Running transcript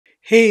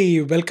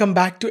Hey, welcome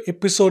back to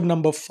episode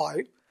number 5.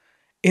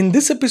 In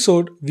this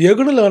episode, we are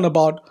going to learn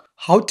about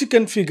how to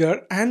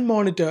configure and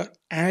monitor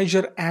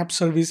Azure App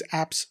Service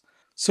apps.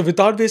 So,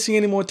 without wasting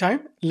any more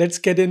time, let's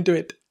get into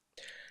it.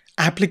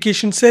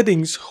 Application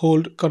settings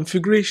hold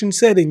configuration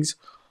settings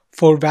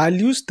for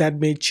values that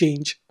may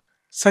change,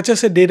 such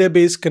as a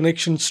database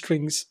connection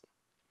strings.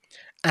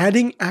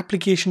 Adding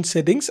application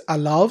settings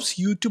allows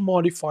you to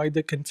modify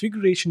the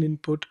configuration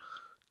input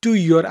to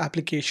your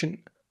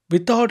application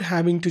without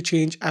having to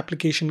change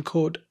application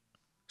code.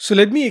 So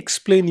let me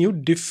explain you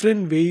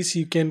different ways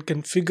you can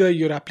configure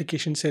your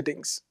application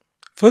settings.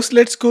 First,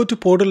 let's go to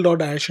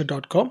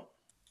portal.azure.com.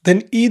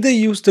 Then either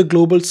use the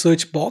global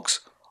search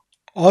box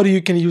or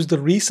you can use the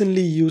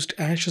recently used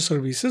Azure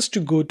services to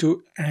go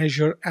to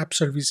Azure App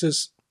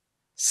Services.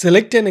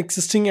 Select an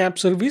existing app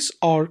service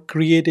or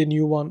create a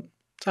new one.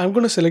 So I'm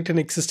going to select an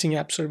existing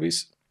app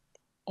service.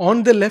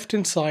 On the left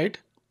hand side,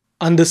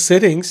 under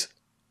settings,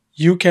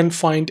 you can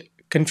find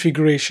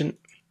configuration.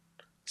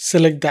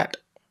 Select that.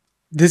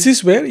 This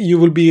is where you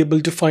will be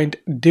able to find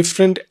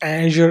different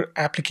Azure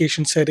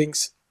application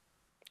settings.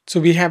 So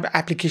we have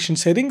application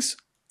settings,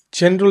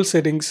 general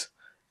settings,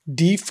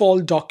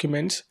 default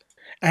documents,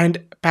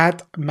 and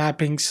path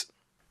mappings.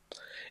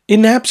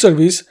 In app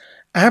service,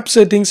 app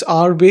settings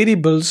are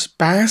variables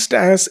passed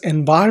as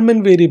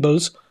environment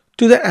variables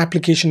to the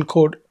application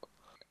code.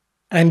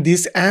 And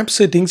these app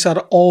settings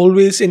are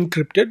always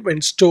encrypted when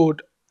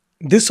stored.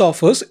 This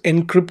offers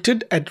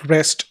encrypted at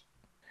rest.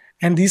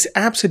 And these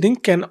app settings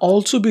can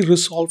also be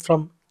resolved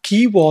from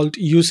Key Vault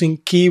using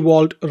Key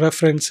Vault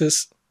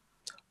references.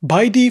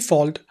 By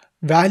default,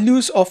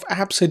 values of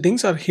app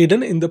settings are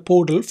hidden in the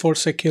portal for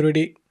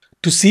security.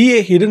 To see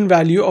a hidden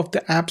value of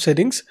the app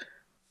settings,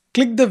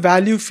 click the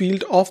value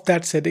field of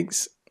that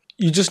settings.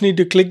 You just need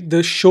to click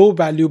the Show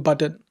Value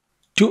button.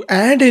 To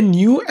add a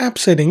new app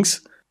settings,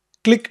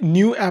 click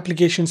New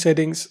Application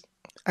Settings.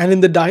 And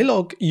in the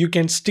dialog, you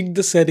can stick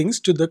the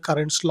settings to the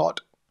current slot.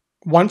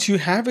 Once you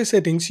have a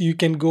settings, you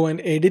can go and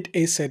edit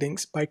a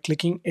settings by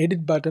clicking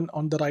Edit button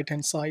on the right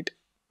hand side.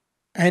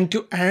 And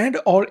to add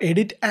or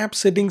edit app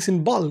settings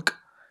in bulk,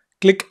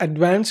 click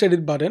Advanced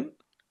Edit button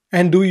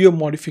and do your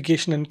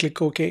modification and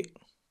click OK.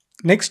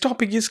 Next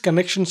topic is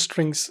connection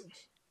strings.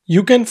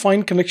 You can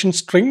find connection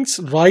strings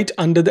right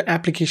under the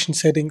application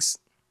settings.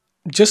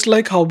 Just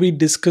like how we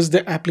discussed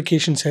the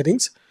application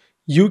settings,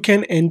 you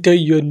can enter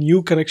your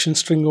new connection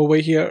string over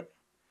here.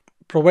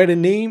 Provide a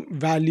name,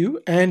 value,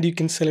 and you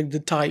can select the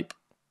type.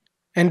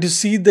 And to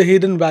see the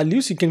hidden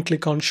values, you can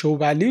click on Show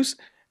Values.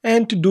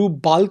 And to do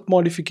bulk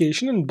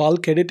modification and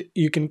bulk edit,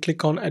 you can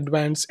click on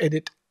Advanced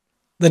Edit.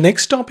 The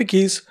next topic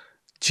is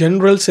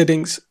General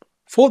Settings.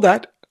 For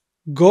that,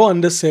 go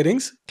under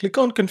Settings, click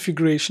on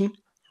Configuration.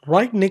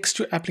 Right next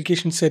to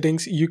Application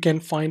Settings, you can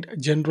find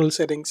General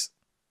Settings.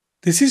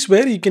 This is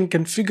where you can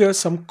configure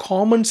some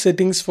common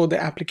settings for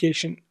the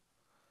application.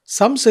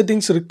 Some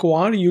settings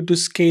require you to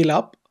scale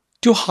up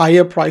to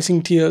higher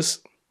pricing tiers.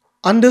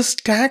 Under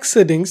Stack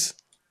Settings,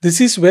 this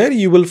is where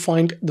you will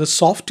find the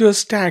software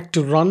stack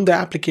to run the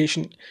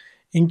application,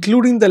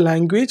 including the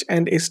language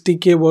and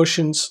SDK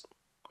versions.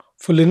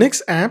 For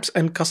Linux apps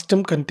and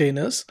custom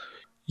containers,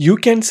 you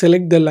can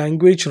select the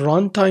language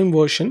runtime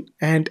version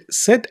and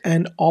set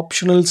an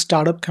optional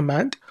startup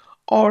command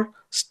or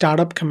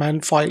startup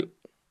command file.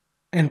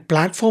 And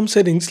platform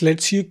settings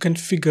lets you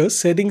configure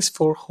settings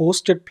for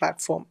hosted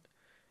platform,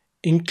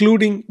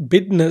 including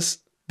bitness,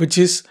 which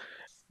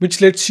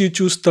lets you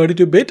choose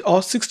 32-bit or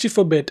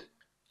 64-bit.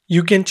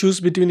 You can choose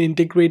between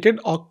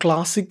integrated or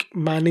classic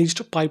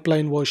managed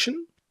pipeline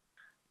version.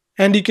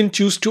 And you can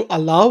choose to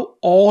allow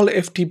all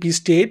FTP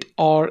state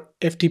or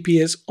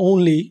FTPS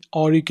only,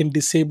 or you can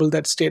disable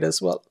that state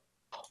as well.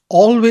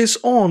 Always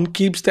on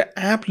keeps the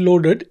app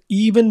loaded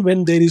even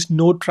when there is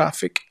no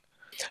traffic.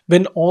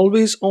 When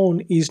always on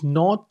is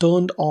not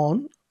turned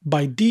on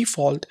by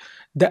default,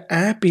 the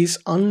app is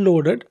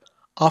unloaded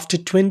after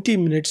 20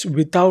 minutes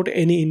without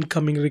any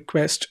incoming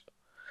request.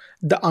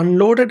 The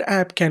unloaded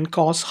app can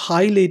cause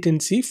high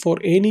latency for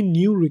any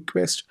new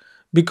request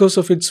because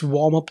of its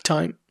warm-up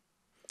time.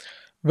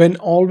 When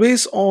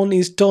always on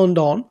is turned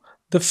on,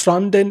 the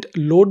front-end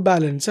load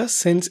balancer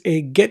sends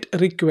a GET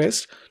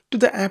request to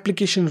the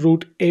application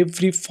root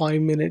every 5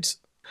 minutes.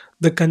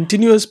 The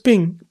continuous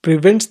ping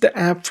prevents the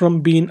app from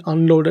being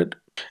unloaded.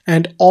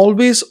 And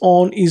always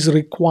on is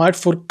required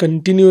for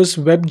continuous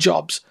web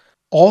jobs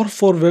or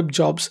for web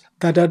jobs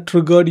that are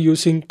triggered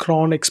using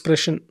cron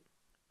expression.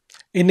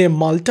 In a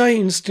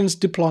multi-instance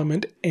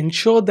deployment,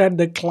 ensure that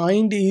the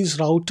client is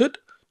routed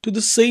to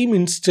the same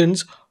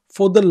instance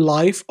for the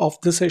life of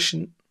the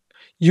session.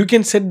 You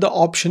can set the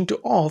option to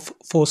off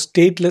for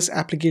stateless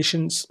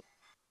applications.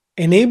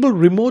 Enable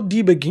remote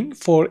debugging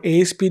for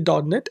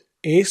ASP.NET,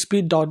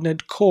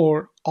 ASP.NET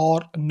Core,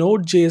 or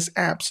Node.js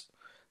apps.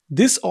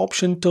 This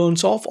option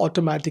turns off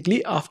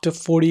automatically after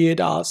 48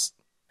 hours.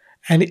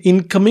 And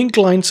incoming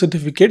client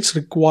certificates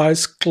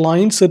requires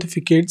client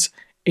certificates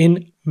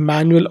in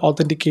manual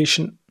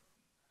authentication.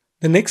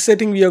 The next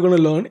setting we are going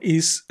to learn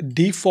is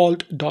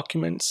default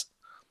documents.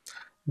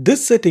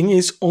 This setting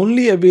is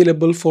only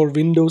available for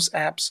Windows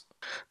apps.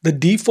 The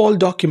default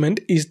document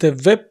is the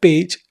web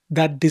page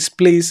that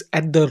displays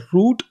at the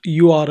root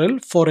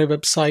URL for a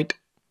website.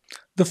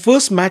 The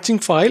first matching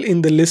file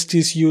in the list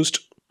is used.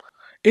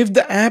 If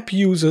the app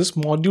uses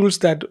modules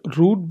that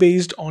root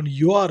based on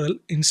URL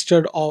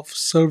instead of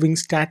serving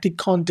static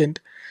content,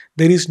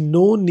 there is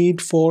no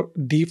need for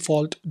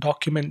default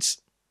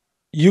documents.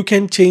 You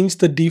can change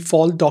the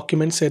default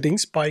document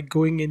settings by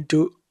going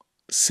into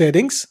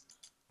Settings,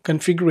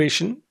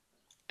 Configuration,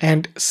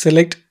 and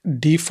select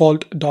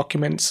Default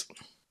Documents.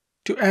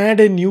 To add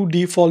a new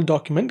default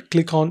document,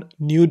 click on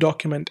New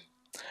Document.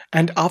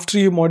 And after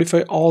you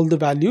modify all the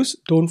values,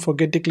 don't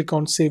forget to click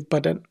on Save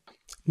button.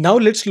 Now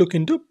let's look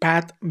into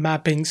path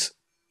mappings.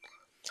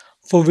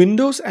 For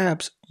Windows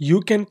apps,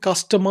 you can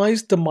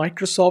customize the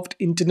Microsoft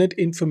Internet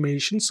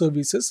Information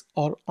Services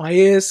or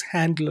IIS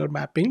handler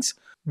mappings,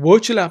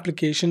 virtual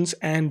applications,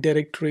 and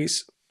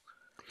directories.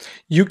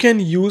 You can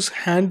use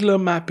handler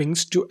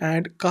mappings to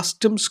add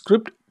custom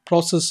script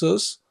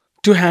processors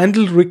to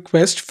handle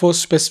requests for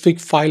specific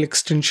file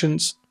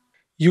extensions.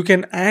 You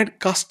can add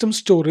custom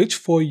storage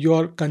for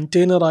your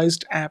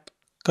containerized app.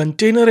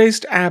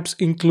 Containerized apps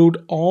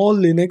include all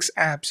Linux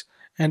apps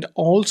and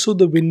also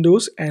the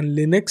Windows and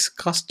Linux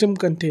custom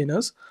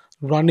containers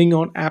running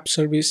on app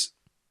service.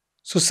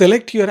 So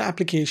select your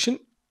application,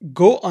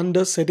 go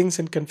under settings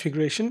and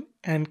configuration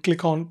and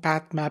click on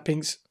path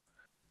mappings.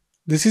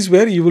 This is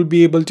where you will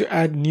be able to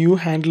add new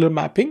handler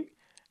mapping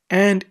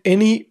and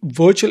any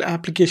virtual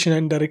application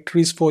and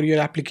directories for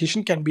your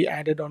application can be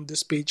added on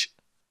this page.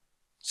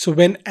 So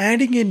when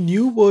adding a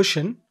new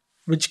version,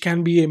 which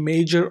can be a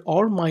major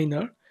or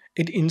minor,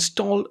 it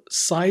install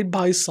side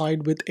by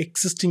side with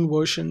existing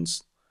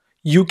versions.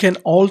 You can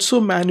also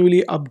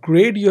manually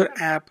upgrade your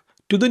app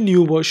to the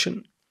new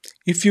version.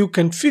 If you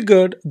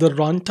configured the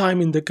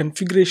runtime in the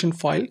configuration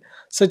file,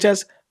 such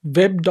as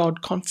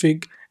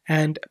web.config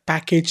and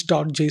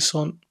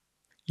package.json,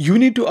 you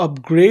need to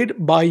upgrade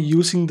by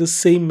using the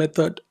same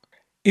method.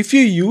 If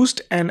you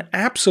used an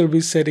app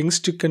service settings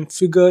to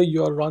configure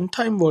your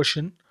runtime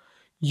version,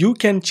 you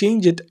can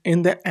change it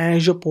in the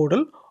Azure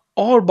portal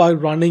or by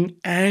running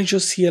Azure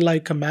CLI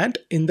command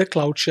in the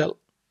Cloud Shell.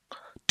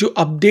 To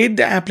update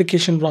the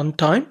application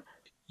runtime,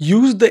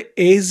 use the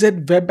AZ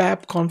web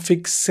app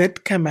config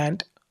set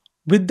command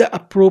with the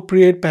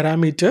appropriate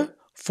parameter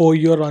for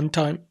your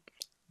runtime.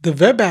 The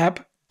web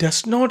app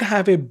does not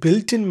have a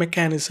built-in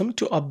mechanism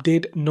to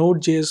update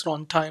Node.js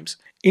runtimes.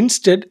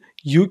 Instead,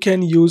 you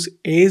can use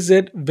AZ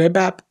web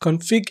app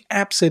config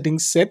app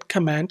settings set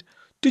command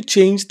to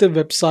change the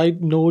website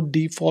Node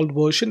default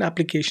version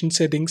application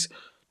settings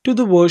to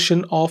the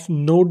version of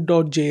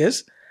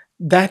Node.js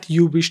that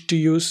you wish to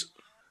use.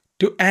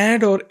 To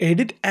add or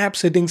edit app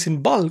settings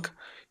in bulk,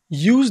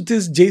 use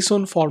this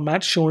JSON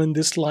format shown in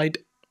this slide.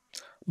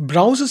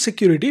 Browser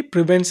security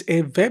prevents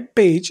a web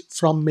page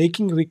from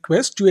making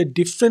requests to a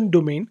different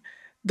domain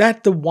than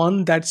the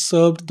one that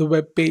served the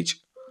web page.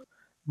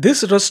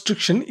 This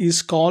restriction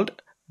is called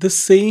the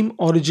same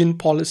origin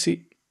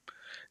policy.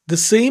 The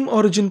same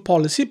origin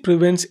policy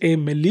prevents a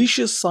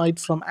malicious site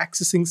from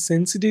accessing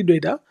sensitive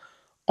data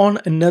on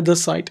another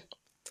site.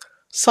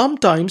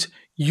 Sometimes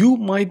you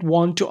might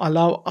want to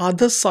allow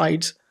other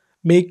sites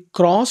make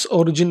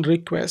cross-origin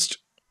requests,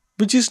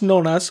 which is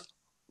known as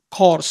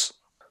CORS.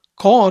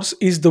 CORS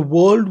is the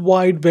World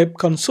Wide Web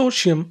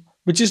Consortium,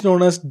 which is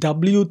known as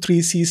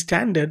W3C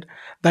standard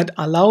that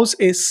allows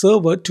a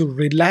server to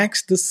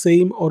relax the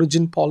same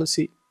origin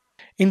policy.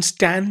 In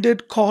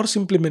standard CORS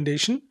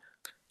implementation,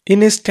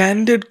 in a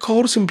standard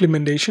CORS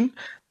implementation,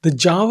 the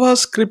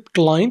JavaScript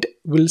client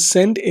will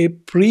send a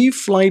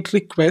pre-flight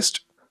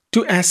request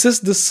to assess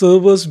the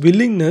server's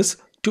willingness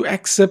to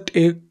accept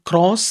a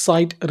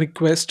cross-site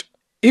request.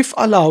 If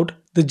allowed,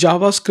 the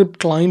JavaScript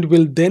client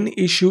will then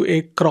issue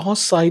a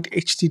cross-site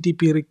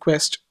HTTP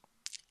request.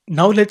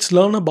 Now let's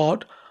learn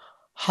about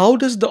how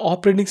does the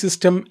operating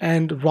system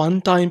and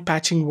runtime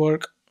patching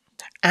work.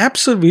 App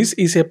Service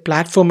is a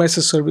platform as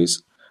a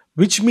service,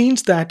 which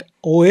means that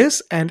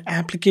OS and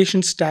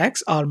application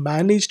stacks are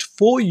managed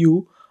for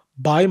you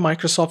by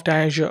Microsoft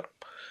Azure.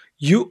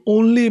 You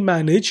only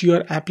manage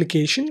your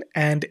application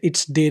and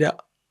its data.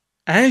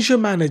 Azure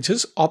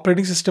manages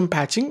operating system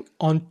patching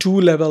on two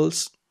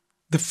levels: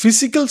 the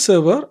physical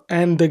server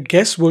and the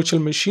guest virtual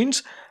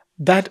machines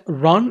that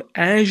run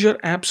Azure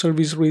App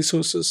Service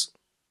resources.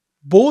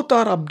 Both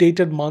are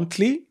updated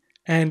monthly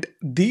and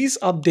these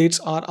updates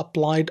are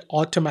applied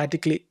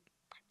automatically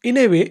in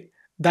a way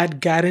that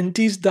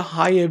guarantees the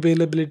high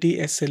availability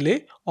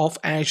SLA of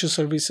Azure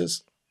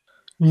services.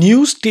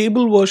 New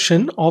stable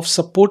version of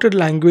supported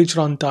language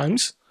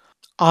runtimes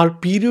are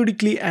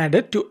periodically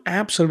added to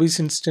app service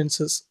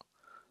instances.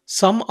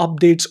 Some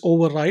updates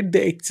override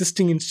the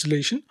existing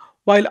installation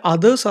while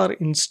others are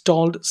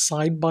installed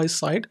side by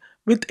side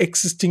with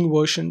existing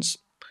versions.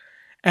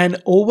 An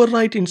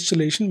overwrite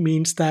installation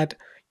means that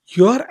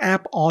your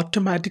app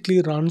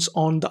automatically runs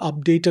on the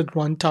updated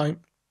runtime.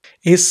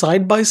 A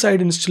side by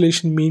side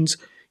installation means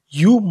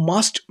you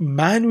must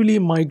manually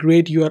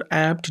migrate your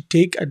app to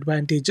take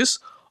advantages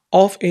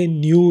of a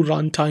new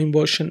runtime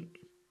version.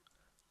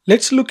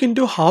 Let's look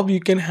into how you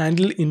can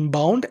handle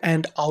inbound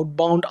and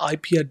outbound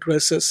IP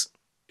addresses.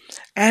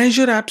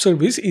 Azure App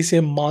Service is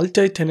a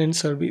multi-tenant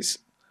service.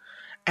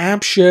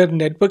 Apps share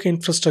network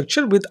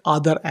infrastructure with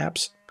other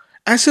apps.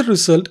 As a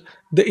result,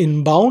 the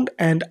inbound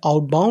and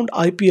outbound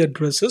IP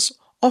addresses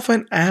of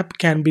an app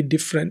can be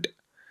different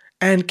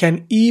and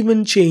can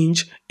even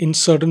change in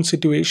certain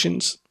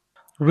situations.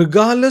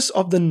 Regardless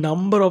of the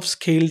number of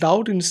scaled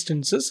out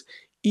instances,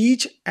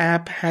 each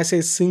app has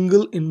a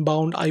single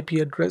inbound IP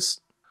address.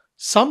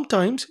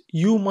 Sometimes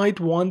you might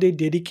want a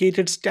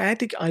dedicated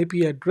static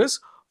IP address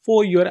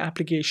for your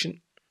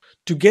application.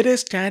 To get a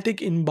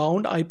static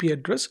inbound IP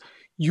address,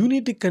 you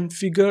need to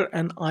configure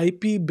an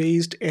IP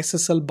based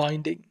SSL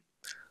binding.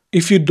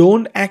 If you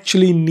don't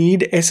actually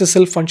need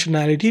SSL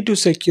functionality to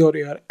secure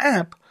your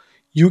app,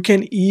 you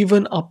can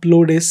even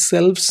upload a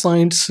self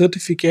signed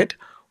certificate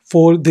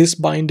for this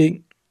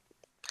binding.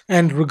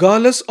 And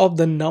regardless of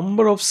the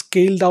number of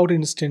scaled out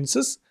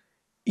instances,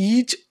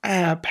 each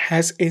app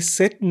has a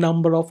set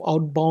number of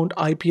outbound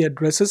IP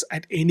addresses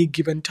at any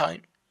given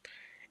time.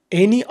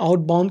 Any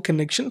outbound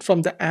connection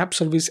from the app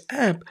service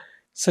app,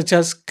 such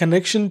as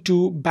connection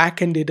to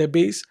backend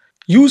database,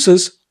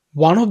 uses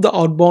one of the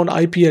outbound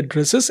IP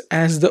addresses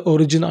as the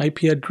origin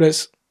IP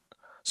address.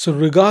 So,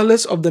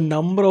 regardless of the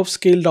number of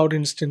scaled out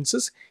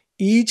instances,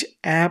 each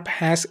app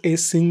has a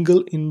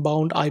single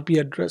inbound IP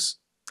address.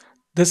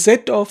 The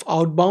set of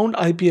outbound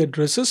IP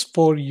addresses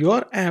for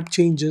your app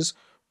changes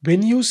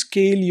when you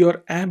scale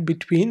your app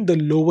between the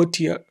lower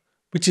tier,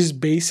 which is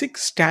basic,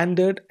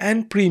 standard,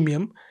 and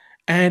premium,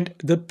 and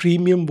the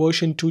premium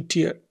version 2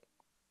 tier.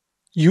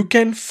 You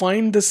can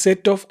find the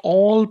set of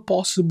all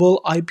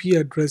possible IP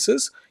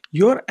addresses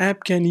your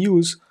app can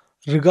use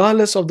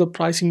regardless of the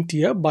pricing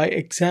tier by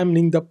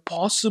examining the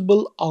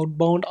possible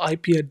outbound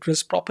IP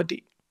address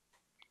property.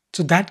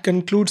 So that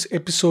concludes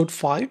episode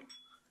 5.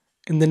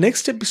 In the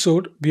next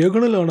episode, we are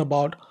going to learn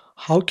about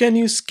how can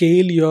you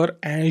scale your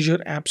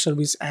Azure App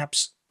Service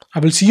apps. I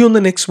will see you on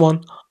the next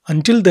one.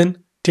 Until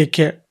then, take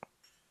care.